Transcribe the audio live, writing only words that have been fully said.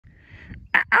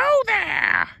Oh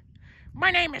there! My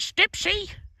name is Dipsy,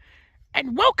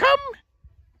 and welcome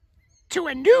to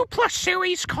a new Plus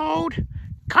series called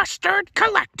Custard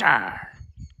Collector.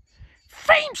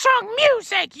 Theme song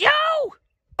music, yo!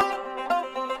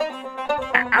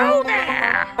 Oh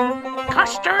there!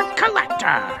 Custard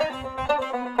Collector.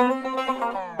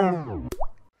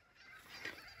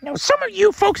 Now, some of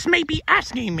you folks may be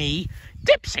asking me,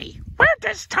 Dipsy, where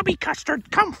does Tubby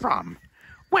Custard come from?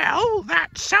 Well,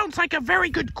 that sounds like a very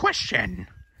good question.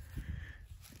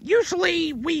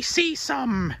 Usually we see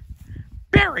some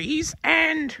berries,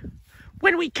 and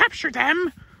when we capture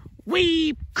them,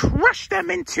 we crush them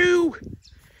into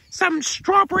some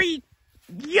strawberry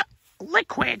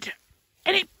liquid,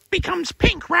 and it becomes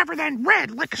pink rather than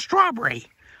red like a strawberry.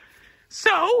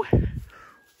 So,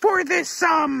 for this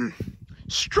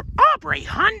strawberry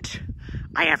hunt,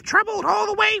 I have traveled all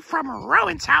the way from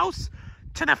Rowan's house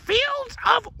to the fields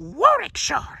of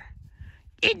Warwickshire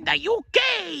in the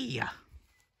UK.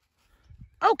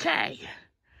 Okay,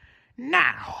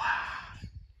 now,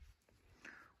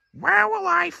 where will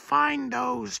I find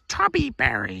those tubby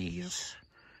berries?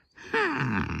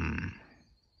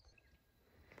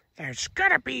 There's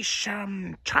gotta be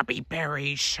some tubby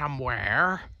berries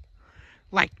somewhere,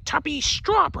 like tubby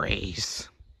strawberries.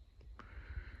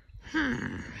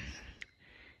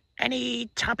 Any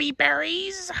tubby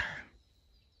berries?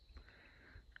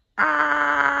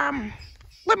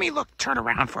 Let me turn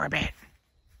around for a bit.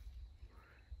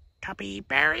 Tubby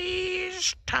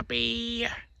berries, tubby...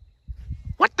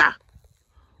 What the?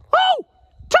 Oh!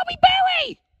 Tubby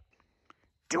berry!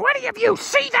 Do any of you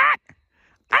see that?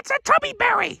 That's a tubby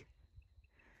berry!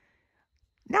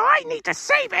 Now I need to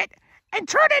save it and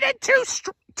turn it into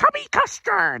Tubby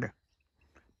Custard.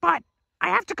 But I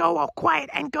have to go all quiet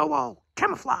and go all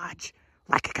camouflage,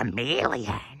 like a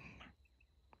chameleon.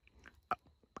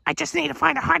 I just need to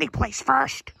find a hiding place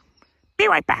first. Be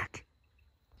right back.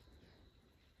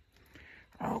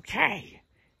 Okay,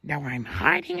 now I'm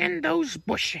hiding in those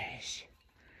bushes.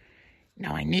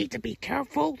 Now I need to be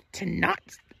careful to not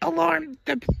alarm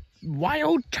the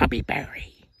wild tubby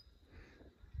berry.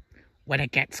 When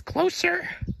it gets closer,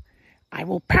 I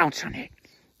will pounce on it,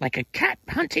 like a cat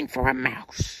hunting for a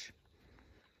mouse.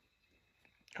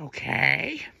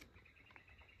 Okay,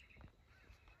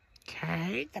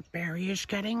 the berry is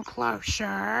getting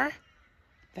closer.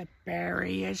 The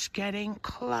berry is getting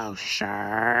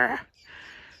closer.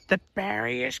 The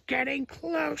berry is getting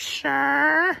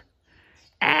closer.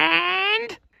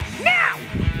 And now!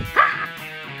 Ha!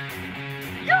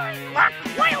 You're in luck,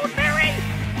 wild berry!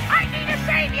 I need to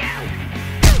save you!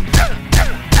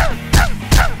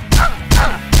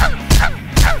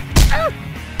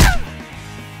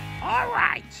 All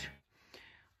right.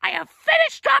 I have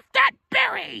finished off that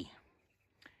berry.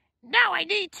 Now I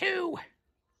need to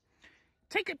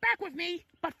take it back with me,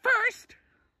 but first,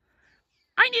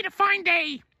 I need to find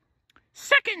a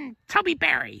second tubby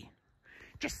berry.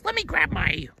 Just let me grab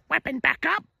my weapon back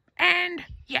up, and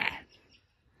yeah.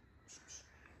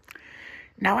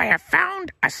 Now I have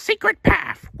found a secret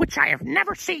path, which I have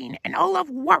never seen in all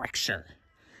of Warwickshire.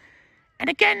 And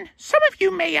again, some of you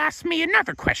may ask me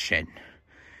another question.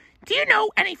 Do you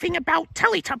know anything about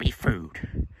Teletubby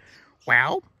food?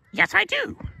 Well, yes I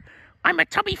do. I'm a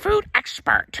tubby food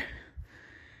expert.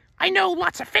 I know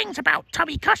lots of things about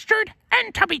Tubby Custard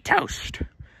and Tubby Toast.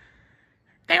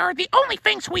 They are the only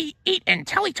things we eat in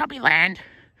Teletubby Land,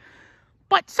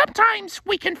 but sometimes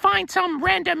we can find some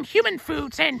random human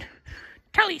foods in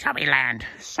Teletubby Land.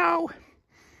 So,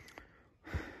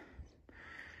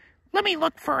 let me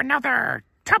look for another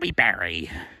tubby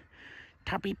berry.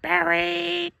 Tubby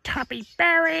berry, tubby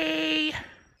berry,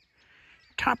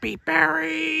 tubby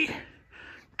berry,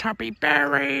 tubby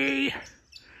berry,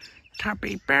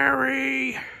 tubby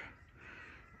berry,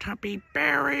 tubby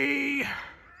berry,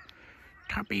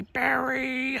 tubby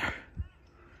berry,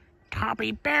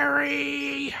 tubby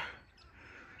berry,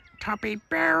 tubby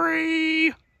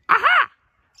berry. Aha!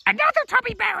 Another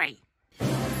tubby berry!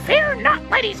 Fear not,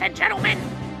 ladies and gentlemen.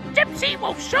 Dipsy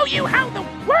will show you how the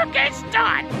work is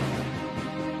done.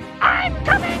 I'm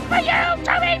coming for you,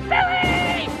 Tubby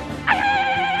Berry!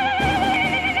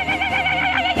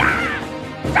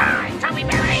 Die, Tubby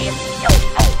Berry!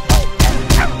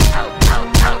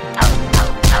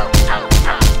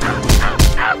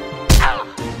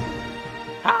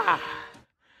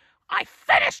 I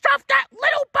finished off that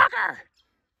little bugger!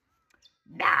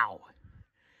 Now,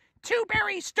 2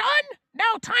 berries done,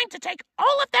 now time to take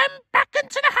all of them back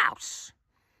into the house.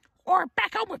 Or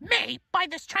back home with me by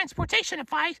this transportation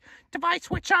device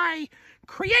which I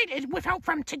created with help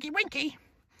from Tinky Winky.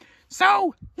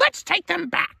 So, let's take them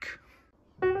back.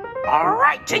 All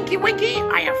right, Tinky Winky,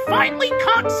 I have finally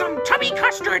caught some Tubby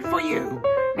Custard for you.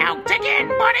 Now dig in,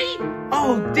 buddy.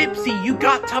 Oh, Dipsy, you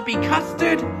got Tubby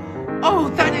Custard?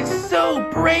 Oh, that is so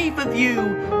brave of you.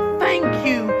 Thank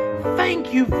you.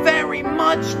 Thank you very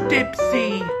much,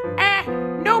 Dipsy.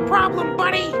 No problem,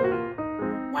 buddy.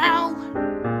 Well,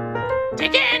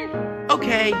 dig in.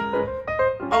 Okay.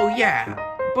 Oh, yeah.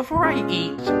 Before I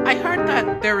eat, I heard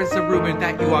that there is a rumor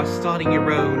that you are starting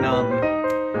your own,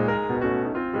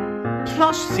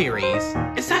 plush series.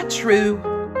 Is that true?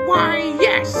 Why,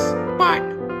 yes, but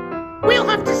we'll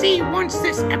have to see once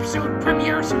this episode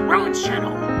premieres on Rowan's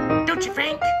channel, don't you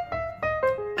think?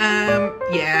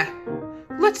 Yeah.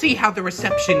 Let's see how the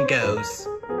reception goes.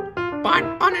 But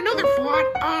on another thought,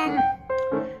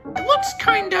 it looks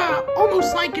kinda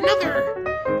almost like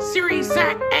another series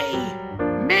that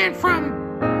a man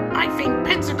from, I think,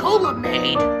 Pensacola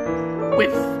made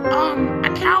with,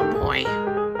 a cowboy.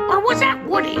 Or was that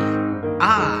Woody?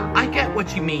 Ah, I get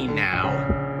what you mean now.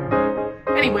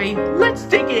 Anyway, let's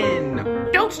dig in.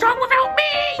 Don't start without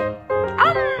me!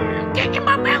 Get in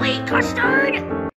my belly, Custard!